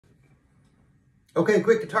Okay,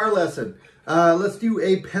 quick guitar lesson. Let's do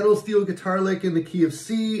a pedal steel guitar lick in the key of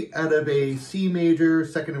C out of a C major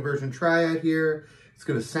second inversion triad here. It's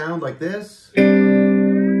going to sound like this.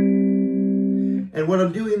 And what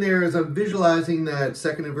I'm doing there is I'm visualizing that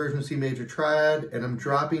second inversion C major triad, and I'm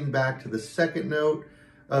dropping back to the second note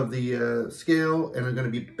of the scale, and I'm going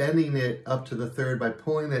to be bending it up to the third by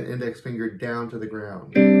pulling that index finger down to the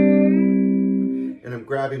ground. And I'm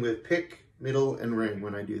grabbing with pick, middle, and ring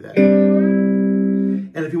when I do that.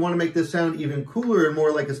 And if you want to make this sound even cooler and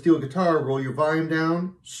more like a steel guitar, roll your volume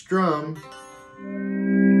down, strum,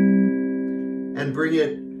 and bring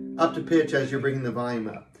it up to pitch as you're bringing the volume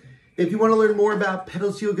up. If you want to learn more about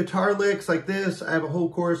pedal steel guitar licks like this, I have a whole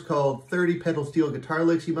course called 30 Pedal Steel Guitar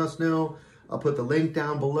Licks You Must Know. I'll put the link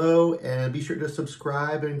down below, and be sure to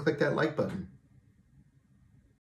subscribe and click that like button.